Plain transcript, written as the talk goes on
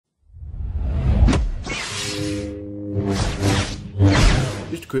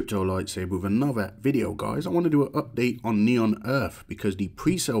Crypto Lightsaber with another video, guys. I want to do an update on Nearth because the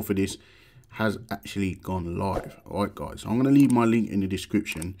pre-sale for this has actually gone live. Alright guys, I'm going to leave my link in the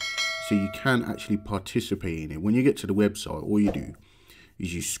description so you can actually participate in it. When you get to the website, all you do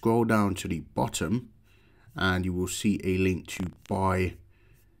is you scroll down to the bottom and you will see a link to buy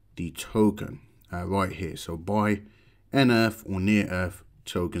the token right here. So buy Nearth or Nearth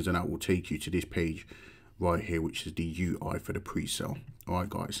tokens, and that will take you to this page right here, which is the UI for the pre-sale.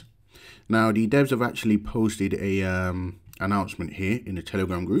 Alright guys, now the devs have actually posted a announcement here in the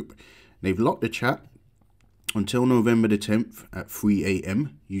Telegram group. They've locked the chat until November the 10th at 3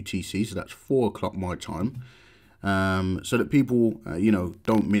 AM UTC, so that's 4 o'clock my time, so that people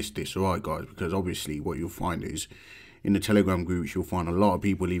don't miss this. Alright guys, because obviously what you'll find is in the Telegram groups you'll find a lot of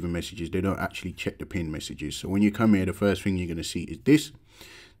people leaving messages. They don't actually check the pin messages. So when you come here, the first thing you're going to see is this.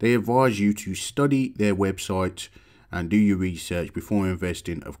 They advise you to study their website and do your research before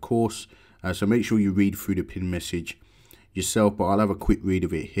investing, of course. So make sure you read through the pin message yourself, but I'll have a quick read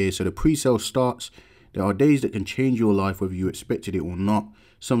of it here. So the pre-sale starts. There are days that can change your life whether you expected it or not.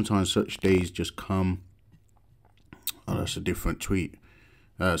 Sometimes such days just come. Oh, that's a different tweet.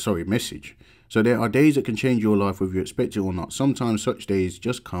 Message. So there are days that can change your life whether you expect it or not. Sometimes such days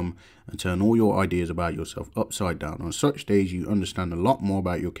just come and turn all your ideas about yourself upside down. On such days, you understand a lot more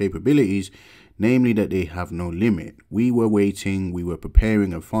about your capabilities, namely that they have no limit. We were waiting, we were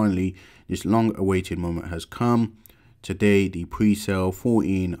preparing, and finally, this long-awaited moment has come. Today, the pre-sale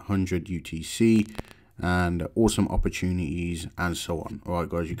 1400 UTC, and awesome opportunities, and so on. All right,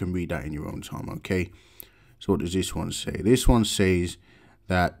 guys, you can read that in your own time, okay? So what does this one say? This one says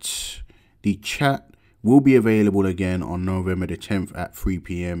that the chat will be available again on November the 10th at 3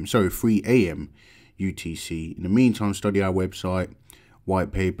 AM UTC. In the meantime, study our website,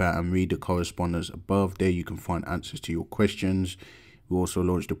 white paper, and read the correspondence above. There you can find answers to your questions. We also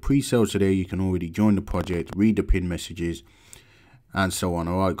launched a pre-sale today. You can already join the project, read the pin messages, and so on.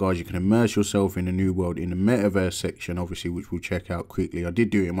 All right, guys, you can immerse yourself in the new world in the Metaverse section, obviously, which we'll check out quickly. I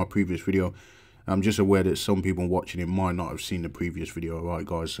did do it in my previous video. I'm just aware that some people watching it might not have seen the previous video. All right,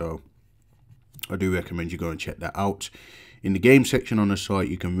 guys, so I do recommend you go and check that out. In the game section on the site,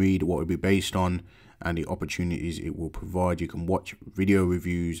 you can read what it will be based on and the opportunities it will provide. You can watch video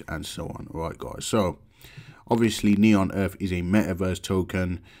reviews and so on. All right, guys, so obviously Nearth is a Metaverse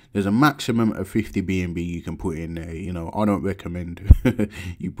token. There's a maximum of 50 BNB you can put in there. You know, I don't recommend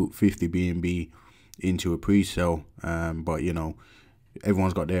you put 50 BNB into a pre-sale, but you know,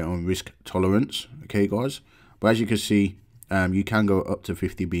 everyone's got their own risk tolerance, okay guys? But as you can see, you can go up to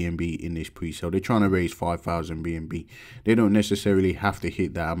 50 BNB in this pre-sale. They're trying to raise 5,000 BNB. They don't necessarily have to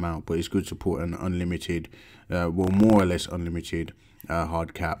hit that amount, but it's good to put an unlimited, well, more or less unlimited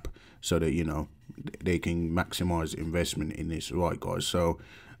hard cap, so that, you know, they can maximize investment in this. Right guys, so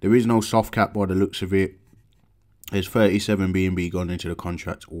there is no soft cap by the looks of it. There's 37 BNB gone into the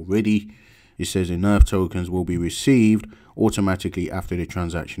contract already. It says Nearth tokens will be received automatically after the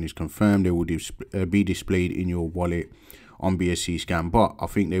transaction is confirmed. They will be displayed in your wallet on BSC scan, but I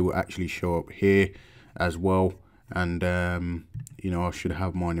think they will actually show up here as well. And you know, I should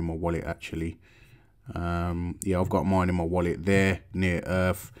have mine in my wallet actually. Yeah, I've got mine in my wallet there,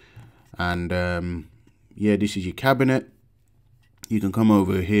 Nearth. And yeah, this is your cabinet. You can come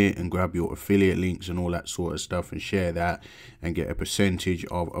over here and grab your affiliate links and all that sort of stuff and share that and get a percentage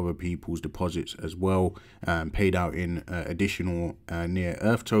of other people's deposits as well, paid out in additional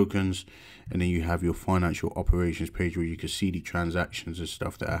Nearth tokens. And then you have your financial operations page where you can see the transactions and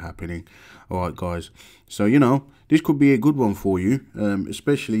stuff that are happening. All right, guys. So, you know, this could be a good one for you,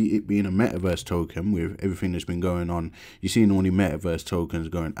 especially it being a Metaverse token with everything that's been going on. You're seeing all the Metaverse tokens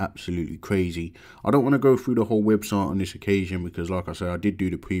going absolutely crazy. I don't want to go through the whole website on this occasion because, like I said, I did do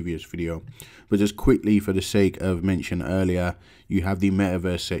the previous video. But just quickly, for the sake of mention earlier, you have the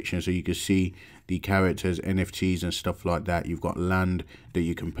Metaverse section so you can see the characters, NFTs and stuff like that. You've got land that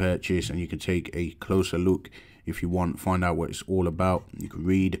you can purchase and you can take a closer look if you want, find out what it's all about. You can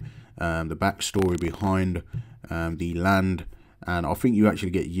read the backstory behind the land, and I think you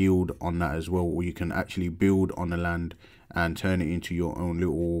actually get yield on that as well, or you can actually build on the land and turn it into your own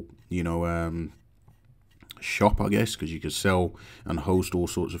little, you know, shop, I guess, because you can sell and host all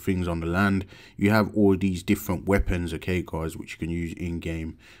sorts of things on the land. You have all these different weapons, okay guys, which you can use in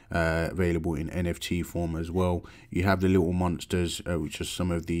game, available in NFT form as well. You have the little monsters, which are some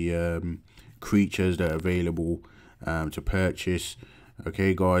of the creatures that are available to purchase.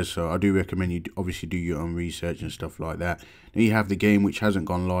 Okay guys, so I do recommend you obviously do your own research and stuff like that. Then you have the game, which hasn't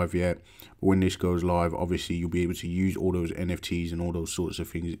gone live yet, but when this goes live, obviously you'll be able to use all those NFTs and all those sorts of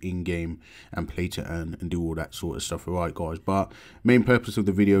things in game and play to earn and do all that sort of stuff. Alright guys, but main purpose of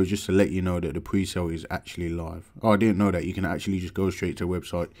the video is just to let you know that the pre-sale is actually live. Oh, I didn't know that. You can actually just go straight to the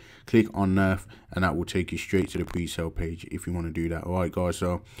website, click on Nearth, and that will take you straight to the pre-sale page if you want to do that. Alright guys,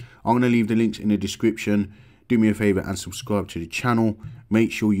 so I'm going to leave the links in the description. Do me a favor and subscribe to the channel.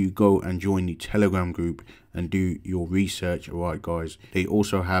 Make sure you go and join the Telegram group and do your research. Alright guys, they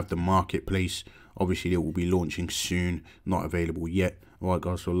also have the marketplace. Obviously they will be launching soon, not available yet. Alright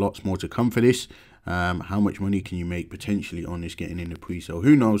guys, so lots more to come for this. How much money can you make potentially on this getting in the pre-sale?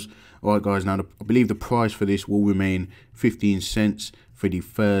 Who knows? Alright guys, now I believe the price for this will remain 15 cents for the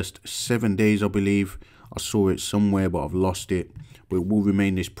first 7 days. I believe I saw it somewhere but I've lost it. But it will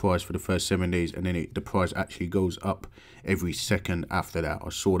remain this price for the first 7 days, and then the price actually goes up every second after that. I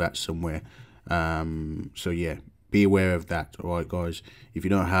saw that somewhere. So yeah, be aware of that. All right guys, if you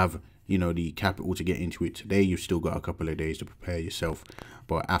don't have, you know, the capital to get into it today, you've still got a couple of days to prepare yourself.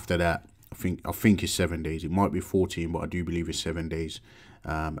 But after that, I think it's 7 days. It might be 14, but I do believe it's 7 days.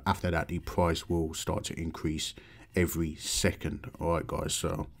 After that, the price will start to increase every second. All right guys,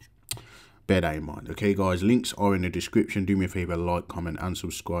 so bear that in mind. Okay guys, links are in the description. Do me a favor, like, comment and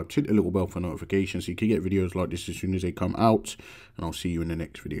subscribe. Hit the little bell for notifications so you can get videos like this as soon as they come out, and I'll see you in the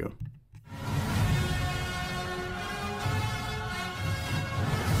next video.